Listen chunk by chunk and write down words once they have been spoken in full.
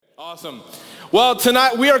Awesome. Well,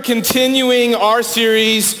 tonight we are continuing our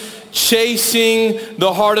series, Chasing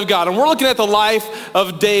the Heart of God. And we're looking at the life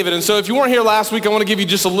of David. And so if you weren't here last week, I want to give you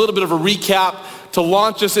just a little bit of a recap to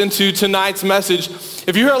launch us into tonight's message.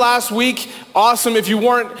 If you were here last week, awesome. If you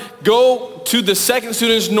weren't, go to the Second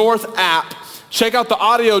Students North app, check out the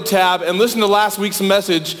audio tab, and listen to last week's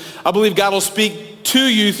message. I believe God will speak to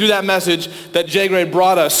you through that message that Jay Gray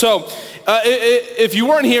brought us. So if you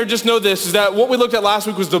weren't here, just know this, is that what we looked at last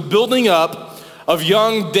week was the building up of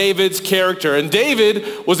young David's character. And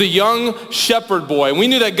David was a young shepherd boy. And we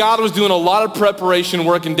knew that God was doing a lot of preparation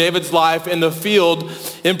work in David's life in the field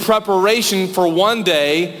in preparation for one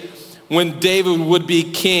day when David would be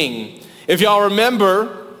king. If y'all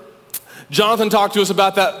remember, Jonathan talked to us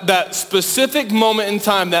about that specific moment in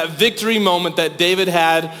time, that victory moment that David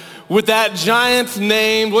had with that giant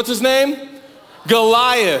named, what's his name?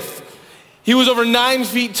 Goliath. He was over 9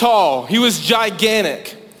 feet tall. He was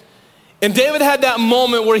gigantic. And David had that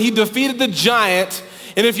moment where he defeated the giant.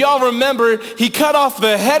 And if y'all remember, he cut off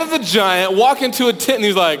the head of the giant, walked into a tent, and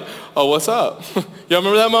he's like, oh, what's up? Y'all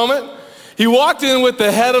remember that moment? He walked in with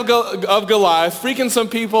the head of Goliath, freaking some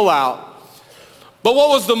people out. But what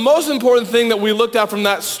was the most important thing that we looked at from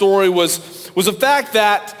that story was the fact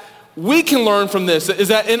that we can learn from this, is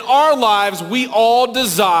that in our lives, we all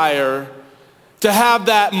desire to have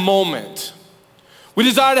that moment. We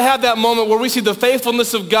desire to have that moment where we see the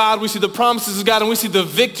faithfulness of God, we see the promises of God, and we see the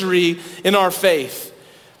victory in our faith.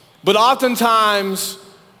 But oftentimes,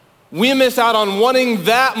 we miss out on wanting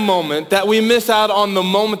that moment, that we miss out on the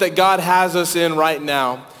moment that God has us in right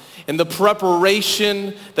now, and the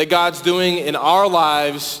preparation that God's doing in our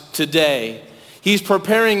lives today. He's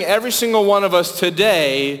preparing every single one of us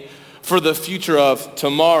today for the future of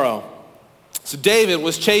tomorrow. So David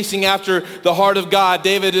was chasing after the heart of God.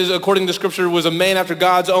 David is, according to Scripture, was a man after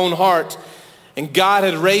God's own heart. And God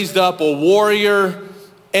had raised up a warrior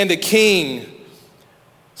and a king.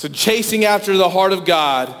 So chasing after the heart of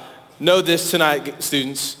God, know this tonight,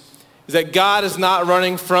 students, is that God is not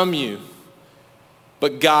running from you,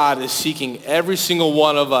 but God is seeking every single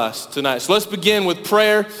one of us tonight. So let's begin with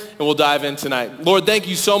prayer, and we'll dive in tonight. Lord, thank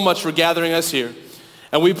you so much for gathering us here.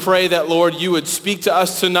 And we pray that, Lord, you would speak to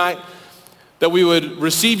us tonight, that we would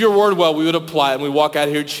receive your word well, we would apply it, and we walk out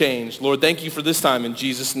here changed. Lord, thank you for this time in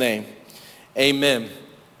Jesus' name. Amen.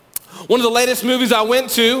 One of the latest movies I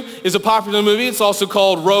went to is a popular movie. It's also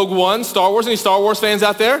called Rogue One, Star Wars. Any Star Wars fans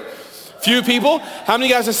out there? Few people. How many of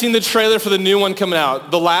you guys have seen the trailer for the new one coming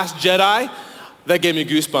out, The Last Jedi? That gave me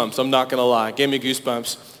goosebumps, I'm not gonna lie. It gave me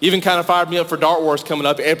goosebumps. Even kind of fired me up for Dart Wars coming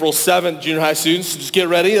up April 7th, junior high students. So just get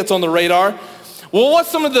ready, that's on the radar. Well,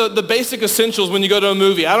 what's some of the basic essentials when you go to a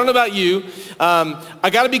movie? I don't know about you. I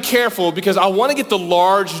got to be careful because I want to get the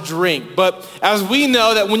large drink. But as we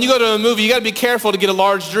know that when you go to a movie, you got to be careful to get a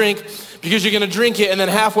large drink because you're going to drink it and then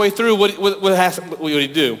halfway through, what do you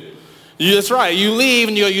do? That's right. You leave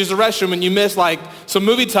and you go use the restroom and you miss like some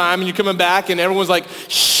movie time and you're coming back and everyone's like,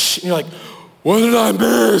 shh. And you're like, what did I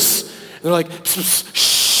miss? And they're like,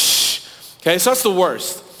 shh. Okay, so that's the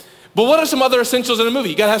worst. But what are some other essentials in a movie?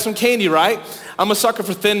 You got to have some candy, right? I'm a sucker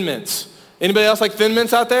for Thin Mints. Anybody else like Thin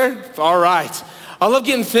Mints out there? All right. I love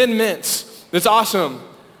getting Thin Mints. It's awesome.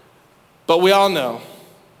 But we all know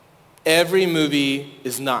every movie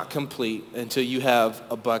is not complete until you have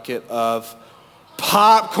a bucket of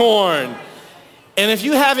popcorn. And if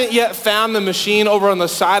you haven't yet found the machine over on the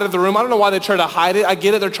side of the room, I don't know why they try to hide it. I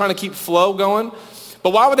get it. They're trying to keep flow going.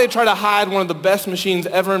 But why would they try to hide one of the best machines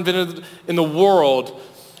ever invented in the world?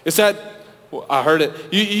 It's that, I heard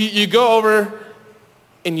it, you go over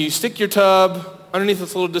and you stick your tub underneath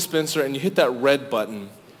this little dispenser and you hit that red button.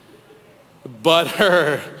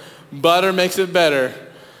 Butter makes it better.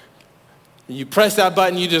 You press that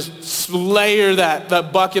button, you just layer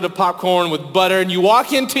that bucket of popcorn with butter and you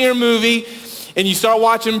walk into your movie and you start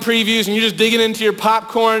watching previews and you're just digging into your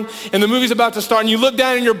popcorn and the movie's about to start and you look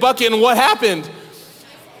down in your bucket and what happened?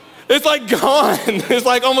 It's like gone. It's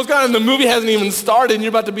like almost gone and the movie hasn't even started and you're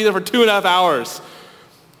about to be there for 2.5 hours.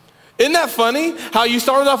 Isn't that funny? How you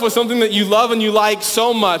started off with something that you love and you like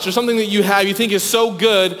so much or something that you have, you think is so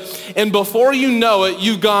good, and before you know it,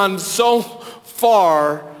 you've gone so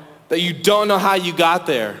far that you don't know how you got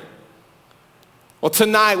there. Well,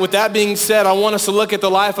 tonight, with that being said, I want us to look at the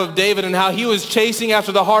life of David and how he was chasing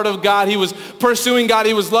after the heart of God. He was pursuing God.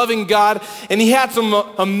 He was loving God. And he had some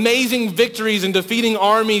amazing victories in defeating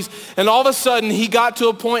armies. And all of a sudden, he got to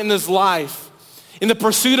a point in his life, in the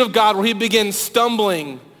pursuit of God, where he began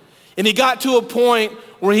stumbling. And he got to a point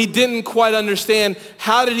where he didn't quite understand,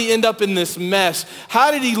 how did he end up in this mess?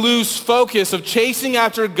 How did he lose focus of chasing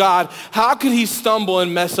after God? How could he stumble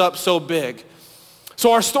and mess up so big?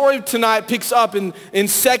 So our story tonight picks up in 2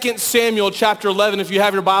 Samuel chapter 11. If you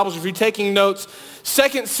have your Bibles, if you're taking notes,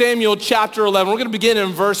 2 Samuel chapter 11. We're going to begin in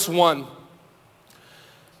verse 1.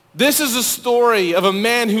 This is a story of a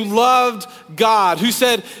man who loved God, who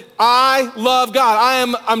said, I love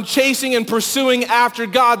God. I'm chasing and pursuing after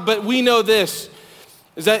God, but we know this,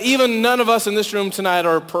 is that even none of us in this room tonight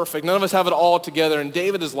are perfect. None of us have it all together, and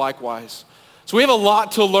David is likewise. So we have a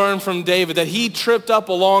lot to learn from David, that he tripped up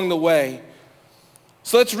along the way.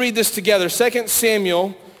 So let's read this together. 2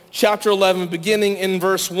 Samuel chapter 11, beginning in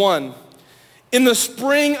verse 1. In the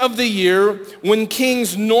spring of the year, when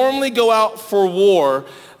kings normally go out for war,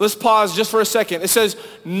 let's pause just for a second. It says,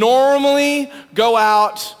 normally go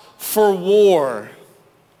out for war.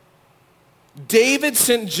 David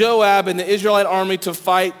sent Joab and the Israelite army to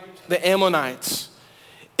fight the Ammonites.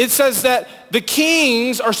 It says that the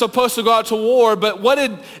kings are supposed to go out to war, but what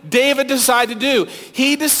did David decide to do?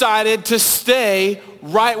 He decided to stay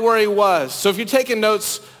right where he was. So if you're taking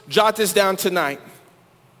notes, jot this down tonight.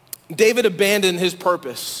 David abandoned his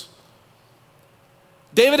purpose.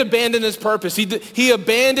 David abandoned his purpose. He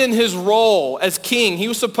abandoned his role as king. He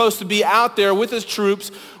was supposed to be out there with his troops,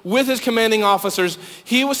 with his commanding officers.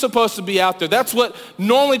 He was supposed to be out there. That's what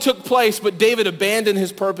normally took place, but David abandoned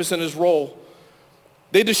his purpose and his role.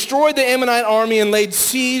 They destroyed the Ammonite army and laid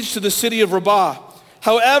siege to the city of Rabbah.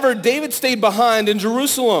 However, David stayed behind in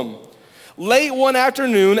Jerusalem. Late one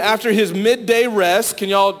afternoon, after his midday rest,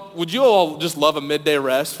 would you all just love a midday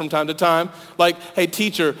rest from time to time? Like, hey,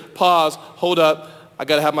 teacher, pause, hold up. I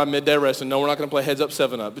got to have my midday rest, and no, we're not going to play Heads Up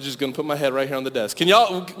 7-Up. We're just going to put my head right here on the desk.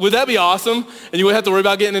 Would that be awesome? And you wouldn't have to worry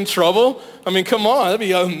about getting in trouble? I mean, come on, that'd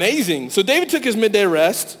be amazing. So David took his midday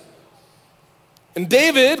rest, and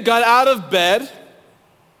David got out of bed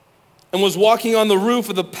and was walking on the roof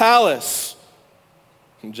of the palace.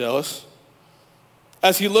 I'm jealous.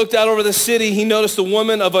 As he looked out over the city, he noticed a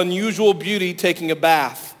woman of unusual beauty taking a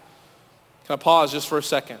bath. Can I pause just for a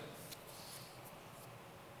second?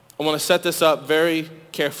 I want to set this up very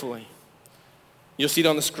carefully. You'll see it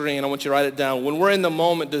on the screen. I want you to write it down. When we're in the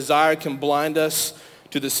moment, desire can blind us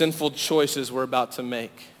to the sinful choices we're about to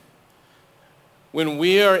make. When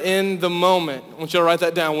we are in the moment, I want you to write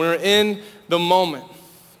that down. When we're in the moment,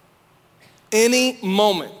 any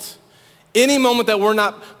moment that we're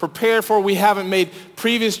not prepared for, we haven't made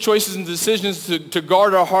previous choices and decisions to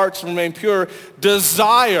guard our hearts and remain pure,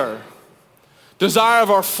 desire of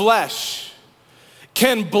our flesh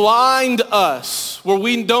can blind us where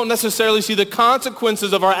we don't necessarily see the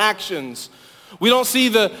consequences of our actions. We don't see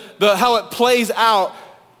the how it plays out.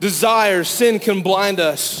 Desire, sin can blind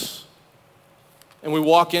us, and we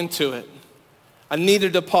walk into it. I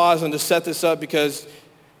needed to pause and to set this up because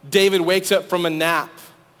David wakes up from a nap.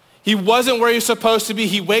 He wasn't where he's supposed to be.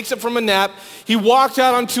 He wakes up from a nap. He walked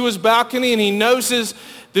out onto his balcony and he notices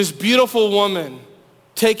this beautiful woman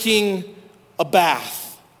taking a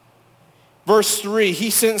bath. Verse 3,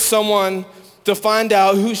 he sent someone to find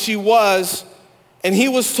out who she was, and he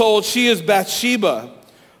was told she is Bathsheba,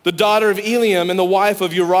 the daughter of Eliam and the wife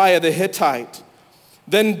of Uriah the Hittite.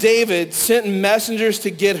 Then David sent messengers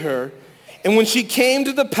to get her, and when she came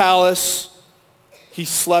to the palace, he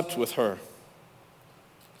slept with her.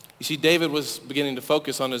 You see, David was beginning to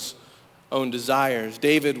focus on his own desires.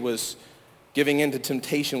 David was giving in to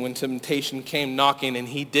temptation when temptation came knocking, and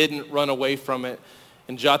he didn't run away from it.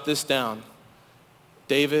 And jot this down.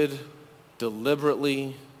 David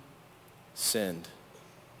deliberately sinned.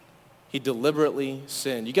 He deliberately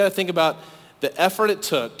sinned. You got to think about the effort it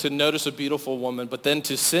took to notice a beautiful woman, but then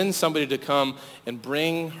to send somebody to come and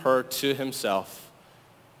bring her to himself.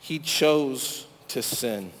 He chose to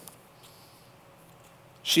sin.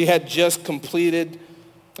 She had just completed,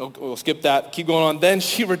 we'll skip that, keep going on. Then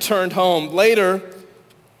she returned home. Later,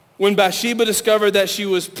 when Bathsheba discovered that she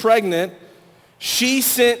was pregnant, she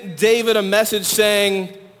sent David a message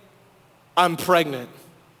saying, I'm pregnant.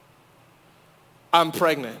 I'm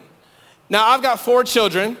pregnant. Now, I've got 4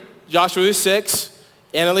 children. Joshua, who's 6,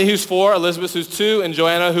 Annalie, who's 4, Elizabeth, who's 2, and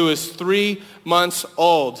Joanna, who is 3 months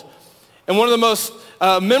old. And one of the most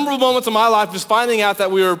memorable moments of my life is finding out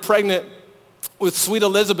that we were pregnant with sweet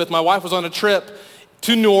Elizabeth. My wife was on a trip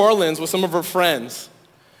to New Orleans with some of her friends.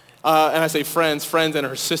 And I say friends and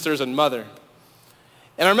her sisters and mother.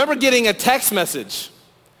 And I remember getting a text message.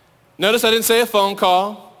 Notice I didn't say a phone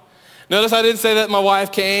call. Notice I didn't say that my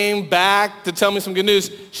wife came back to tell me some good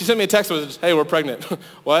news. She sent me a text message, hey, we're pregnant.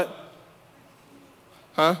 What?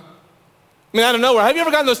 Huh? I mean, out of nowhere. Have you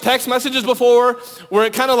ever gotten those text messages before where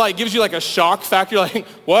it kind of like gives you like a shock factor? You're like,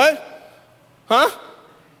 what? Huh?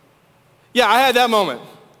 Yeah, I had that moment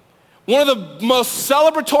One of the most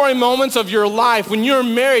celebratory moments of your life, when you're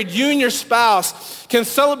married, you and your spouse can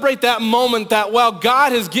celebrate that moment that, well,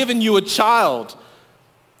 God has given you a child.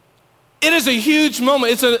 It is a huge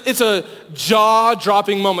moment. It's a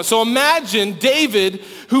jaw-dropping moment. So imagine David,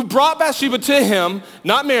 who brought Bathsheba to him,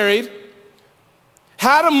 not married,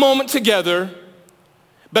 had a moment together.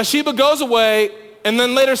 Bathsheba goes away and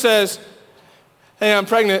then later says, hey, I'm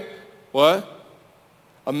pregnant. What?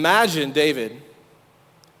 Imagine David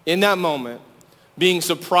in that moment being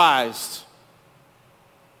surprised.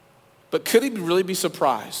 But could he really be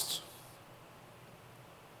surprised?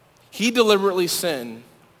 He deliberately sinned,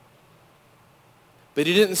 but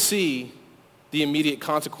he didn't see the immediate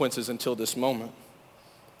consequences until this moment.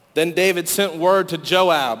 Then David sent word to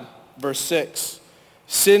Joab, verse 6.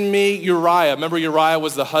 Send me Uriah. Remember Uriah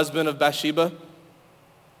was the husband of Bathsheba,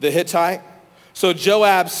 the Hittite? So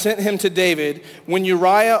Joab sent him to David. When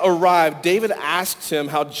Uriah arrived, David asked him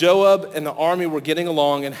how Joab and the army were getting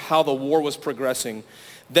along and how the war was progressing.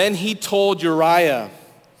 Then he told Uriah,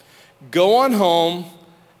 go on home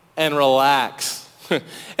and relax.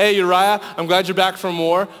 Hey, Uriah, I'm glad you're back from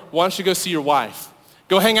war. Why don't you go see your wife?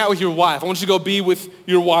 Go hang out with your wife. I want you to go be with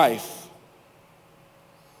your wife.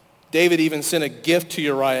 David even sent a gift to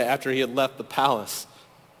Uriah after he had left the palace.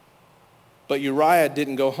 But Uriah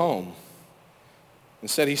didn't go home.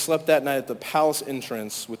 Instead, he slept that night at the palace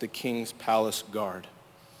entrance with the king's palace guard.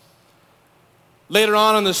 Later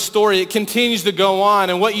on in the story, it continues to go on,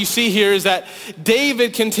 and what you see here is that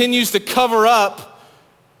David continues to cover up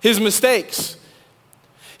his mistakes.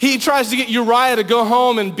 He tries to get Uriah to go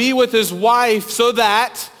home and be with his wife so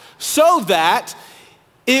that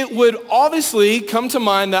it would obviously come to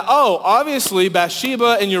mind that, obviously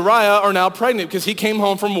Bathsheba and Uriah are now pregnant because he came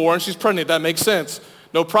home from war and she's pregnant. That makes sense.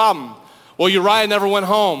 No problem. Well, Uriah never went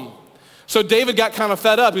home. So David got kind of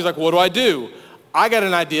fed up. He's like, what do? I got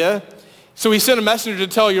an idea. So he sent a messenger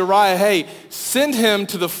to tell Uriah, hey, send him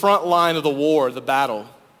to the front line of the war, the battle.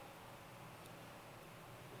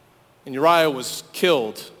 And Uriah was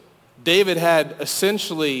killed. David had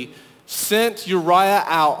essentially sent Uriah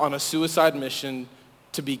out on a suicide mission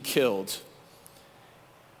to be killed.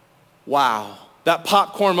 Wow. That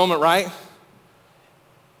popcorn moment, right?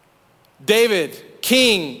 David,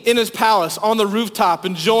 king in his palace on the rooftop,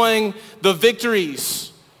 enjoying the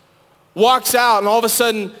victories, walks out and all of a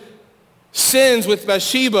sudden sins with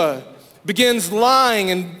Bathsheba, begins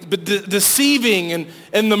lying and deceiving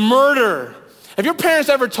and the murder. Have your parents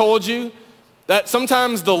ever told you that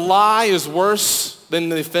sometimes the lie is worse than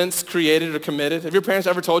the offense created or committed? Have your parents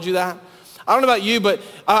ever told you that? I don't know about you, but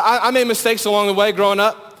I made mistakes along the way growing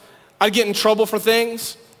up. I'd get in trouble for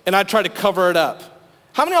things and I'd try to cover it up.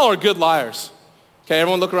 How many of y'all are good liars? Okay,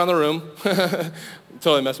 everyone look around the room.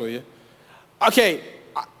 Totally messing with you. Okay,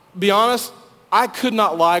 be honest, I could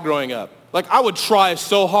not lie growing up. Like, I would try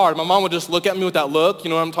so hard. My mom would just look at me with that look, you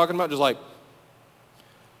know what I'm talking about? Just like,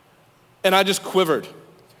 and I just quivered.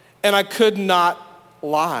 And I could not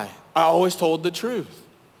lie. I always told the truth.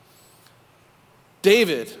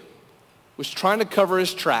 David was trying to cover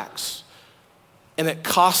his tracks, and it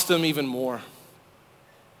cost him even more.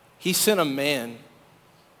 He sent a man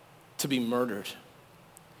to be murdered.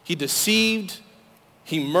 He deceived,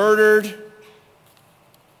 he murdered,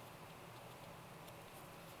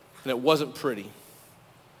 and it wasn't pretty.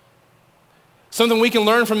 Something we can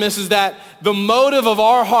learn from this is that the motives of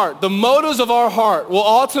our heart will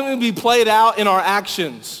ultimately be played out in our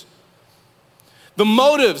actions. The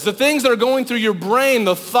motives, the things that are going through your brain,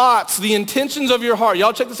 the thoughts, the intentions of your heart.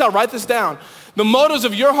 Y'all check this out, write this down. The motives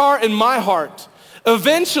of your heart and my heart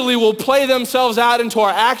eventually will play themselves out into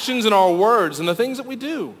our actions and our words and the things that we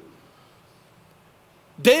do.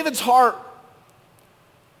 David's heart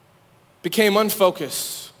became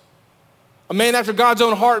unfocused. A man after God's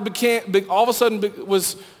own heart all of a sudden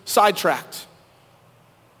was sidetracked,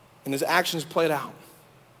 and his actions played out.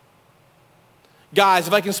 Guys,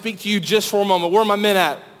 if I can speak to you just for a moment, where are my men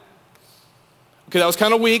at? Okay, that was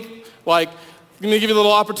kind of weak. Like, let me give you a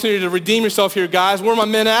little opportunity to redeem yourself here, guys. Where are my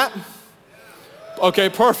men at? Okay,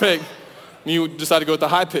 perfect. You decided to go with the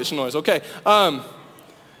high-pitched noise. Okay.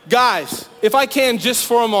 Guys, if I can just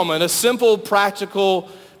for a moment, a simple, practical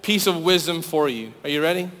piece of wisdom for you. Are you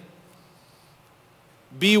ready?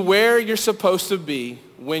 Be where you're supposed to be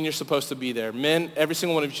when you're supposed to be there. Men, every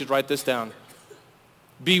single one of you should write this down.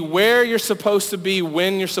 Be where you're supposed to be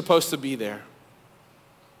when you're supposed to be there.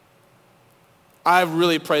 I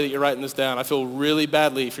really pray that you're writing this down. I feel really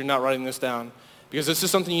badly if you're not writing this down, because this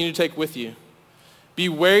is something you need to take with you. Be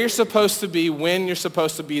where you're supposed to be when you're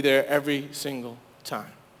supposed to be there every single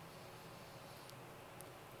time.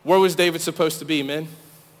 Where was David supposed to be, men?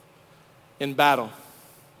 In battle.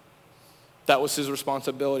 That was his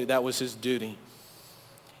responsibility. That was his duty.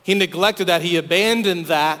 He neglected that. He abandoned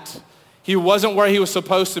that. He wasn't where he was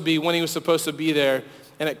supposed to be when he was supposed to be there,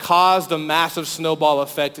 and it caused a massive snowball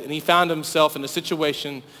effect, and he found himself in a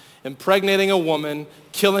situation impregnating a woman,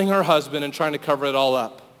 killing her husband, and trying to cover it all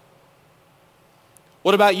up.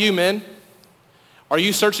 What about you, men? Are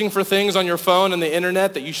you searching for things on your phone and the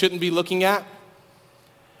internet that you shouldn't be looking at?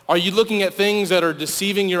 Are you looking at things that are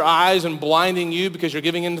deceiving your eyes and blinding you because you're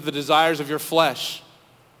giving in to the desires of your flesh?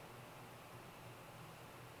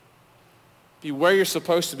 Be where you're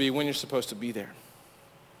supposed to be when you're supposed to be there.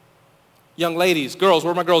 Young ladies, girls,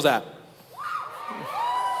 where are my girls at?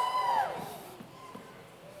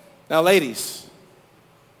 Now, ladies,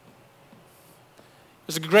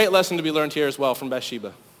 there's a great lesson to be learned here as well from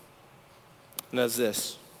Bathsheba. And that's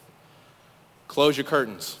this: close your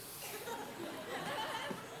curtains.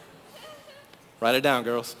 Write it down,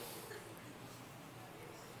 girls.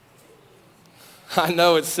 I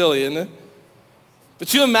know it's silly, isn't it?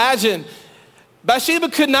 But you imagine, Bathsheba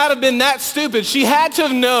could not have been that stupid. She had to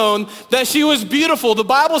have known that she was beautiful. The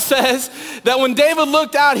Bible says that when David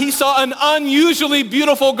looked out, he saw an unusually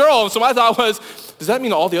beautiful girl. So my thought was, does that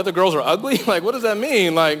mean all the other girls are ugly? Like, what does that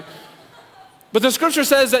mean? But the scripture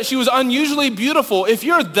says that she was unusually beautiful. If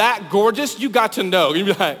you're that gorgeous, you got to know. You'd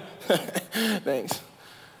be like, thanks.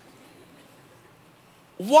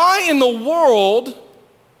 Why in the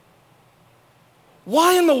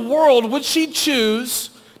world would she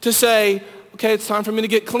choose to say, okay, it's time for me to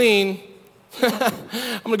get clean. I'm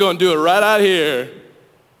going to go and do it right out here.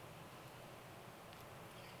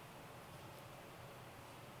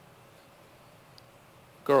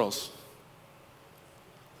 Girls,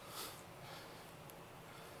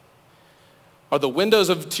 are the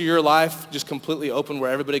windows to your life just completely open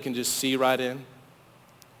where everybody can just see right in?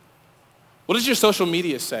 What does your social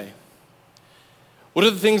media say? What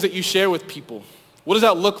are the things that you share with people? What does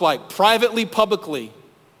that look like? Privately, publicly.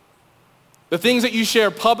 The things that you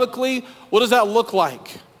share publicly, what does that look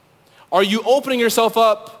like? Are you opening yourself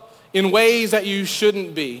up in ways that you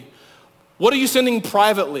shouldn't be? What are you sending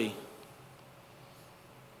privately?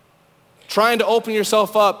 Trying to open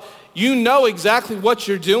yourself up. You know exactly what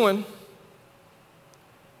you're doing,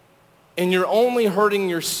 and you're only hurting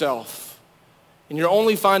yourself, and you're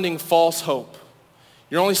only finding false hope.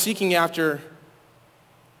 You're only seeking after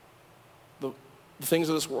the things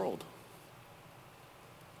of this world.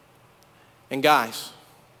 And guys,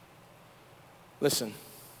 listen,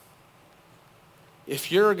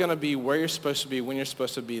 if you're going to be where you're supposed to be, when you're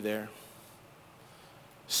supposed to be there,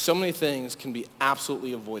 so many things can be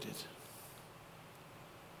absolutely avoided.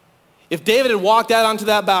 If David had walked out onto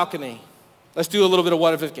that balcony, let's do a little bit of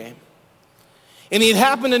what if it game, and he'd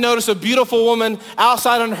happened to notice a beautiful woman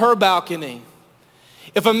outside on her balcony,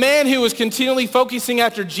 if a man who was continually focusing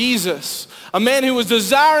after Jesus, a man who was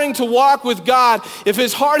desiring to walk with God, if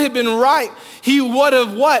his heart had been right, he would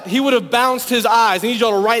have what? He would have bounced his eyes. I need you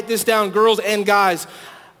all to write this down, girls and guys.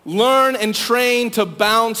 Learn and train to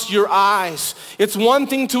bounce your eyes. It's one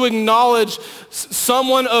thing to acknowledge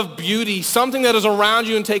someone of beauty, something that is around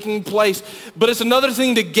you and taking place, but it's another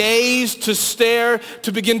thing to gaze, to stare,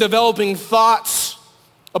 to begin developing thoughts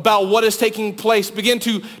about what is taking place. Begin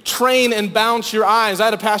to train and bounce your eyes. I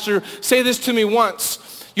had a pastor say this to me once.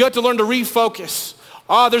 You have to learn to refocus.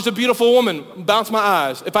 There's a beautiful woman. Bounce my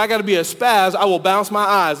eyes. If I got to be a spaz, I will bounce my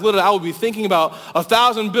eyes. Literally, I will be thinking about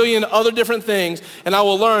 1,000 billion other different things, and I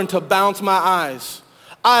will learn to bounce my eyes.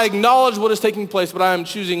 I acknowledge what is taking place, but I am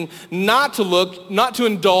choosing not to look, not to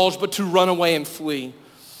indulge, but to run away and flee.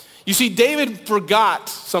 You see, David forgot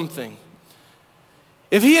something.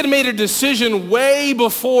 If he had made a decision way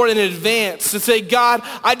before in advance to say, God,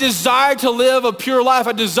 I desire to live a pure life.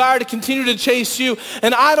 I desire to continue to chase you.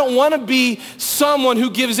 And I don't want to be someone who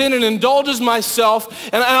gives in and indulges myself.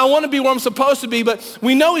 And I want to be where I'm supposed to be. But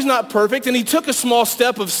we know he's not perfect. And he took a small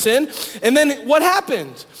step of sin. And then what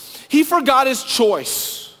happened? He forgot his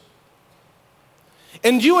choice.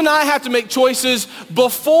 And you and I have to make choices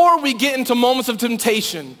before we get into moments of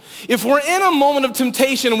temptation. If we're in a moment of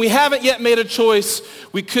temptation and we haven't yet made a choice,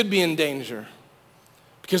 we could be in danger.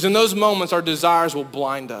 Because in those moments, our desires will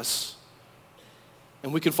blind us.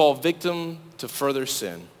 And we could fall victim to further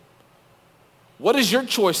sin. What is your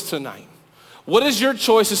choice tonight? What is your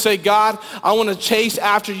choice to say, God, I want to chase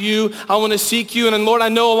after you. I want to seek you. And Lord, I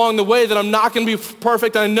know along the way that I'm not going to be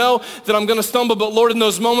perfect. I know that I'm going to stumble. But Lord, in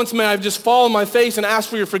those moments, may I just fall on my face and ask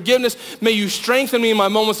for your forgiveness. May you strengthen me in my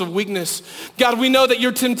moments of weakness. God, we know that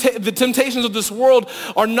the temptations of this world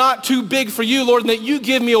are not too big for you, Lord, and that you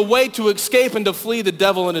give me a way to escape and to flee the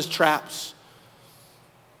devil and his traps.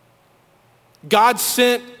 God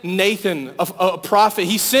sent Nathan, a prophet.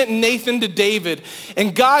 He sent Nathan to David,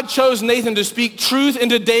 and God chose Nathan to speak truth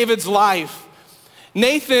into David's life.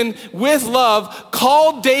 Nathan, with love,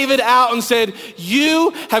 called David out and said,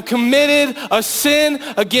 you have committed a sin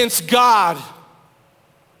against God.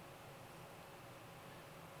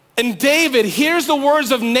 And David hears the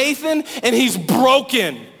words of Nathan, and he's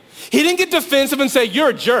broken. He didn't get defensive and say, you're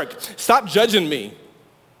a jerk. Stop judging me.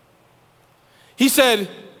 He said,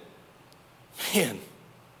 man,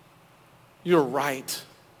 you're right.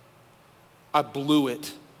 I blew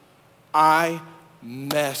it. I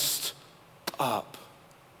messed up.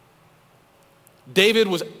 David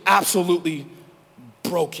was absolutely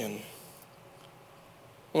broken.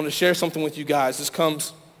 I want to share something with you guys. This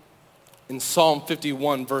comes in Psalm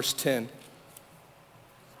 51, verse 10.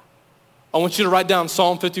 I want you to write down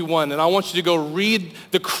Psalm 51, and I want you to go read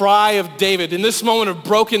the cry of David in this moment of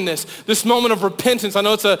brokenness, this moment of repentance. I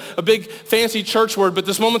know it's a big fancy church word, but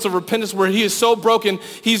this moment of repentance where he is so broken,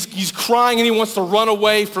 he's crying and he wants to run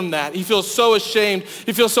away from that. He feels so ashamed.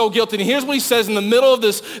 He feels so guilty. And here's what he says in the middle of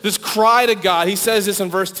this cry to God. He says this in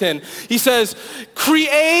verse 10. He says,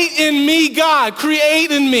 create in me, God,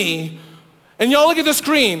 create in me. And y'all look at the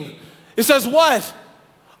screen. It says what?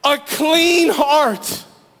 A clean heart.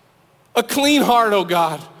 A clean heart, oh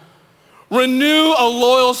God. Renew a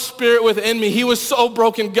loyal spirit within me. He was so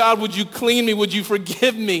broken. God, would you clean me? Would you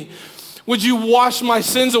forgive me? Would you wash my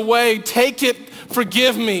sins away? Take it,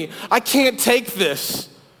 forgive me. I can't take this.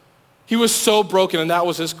 He was so broken, and that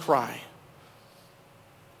was his cry.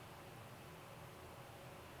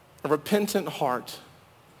 A repentant heart,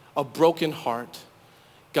 a broken heart,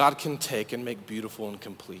 God can take and make beautiful and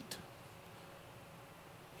complete.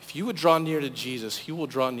 If you would draw near to Jesus, he will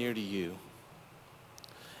draw near to you.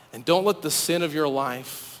 And don't let the sin of your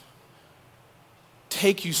life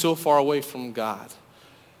take you so far away from God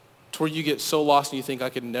to where you get so lost and you think, I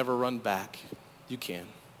could never run back. You can.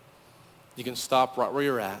 You can stop right where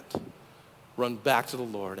you're at, run back to the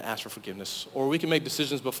Lord, ask for forgiveness. Or we can make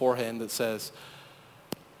decisions beforehand that says,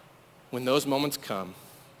 when those moments come,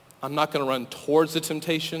 I'm not going to run towards the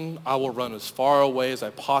temptation. I will run as far away as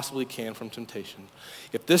I possibly can from temptation.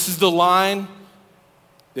 If this is the line,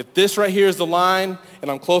 if this right here is the line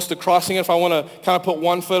and I'm close to crossing it, if I want to kind of put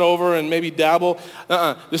one foot over and maybe dabble,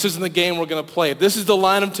 this isn't the game we're going to play. If this is the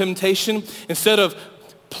line of temptation, instead of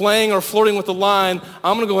playing or flirting with the line,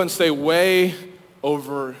 I'm going to go ahead and stay way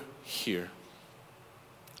over here.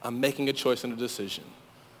 I'm making a choice and a decision.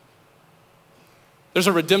 There's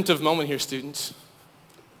a redemptive moment here, students.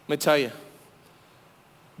 Let me tell you.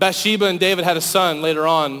 Bathsheba and David had a son later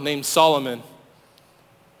on named Solomon.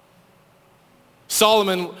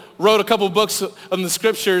 Solomon wrote a couple of books of the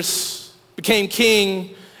scriptures, became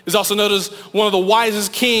king, is also known as one of the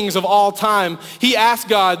wisest kings of all time. He asked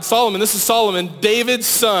God, Solomon, this is Solomon, David's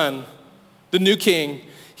son, the new king.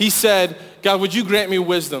 He said, God, would you grant me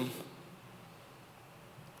wisdom?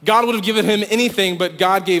 God would have given him anything, but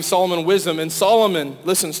God gave Solomon wisdom. And Solomon,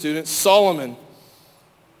 listen students, Solomon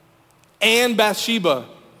and Bathsheba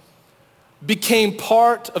became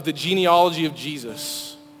part of the genealogy of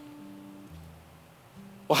Jesus.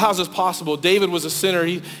 Well, how's this possible? David was a sinner.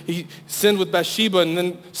 He sinned with Bathsheba, and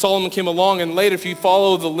then Solomon came along, and later, if you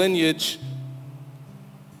follow the lineage,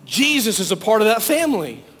 Jesus is a part of that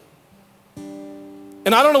family.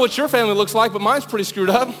 And I don't know what your family looks like, but mine's pretty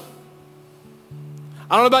screwed up.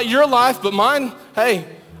 I don't know about your life, but mine, hey,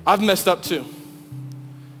 I've messed up too.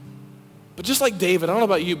 But just like David, I don't know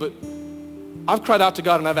about you, but I've cried out to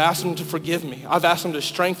God and I've asked him to forgive me. I've asked him to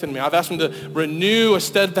strengthen me. I've asked him to renew a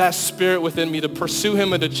steadfast spirit within me, to pursue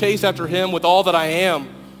him and to chase after him with all that I am.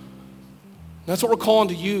 And that's what we're calling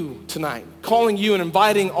to you tonight, calling you and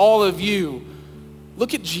inviting all of you.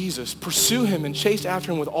 Look at Jesus, pursue him and chase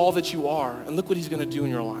after him with all that you are, and look what he's going to do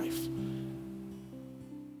in your life.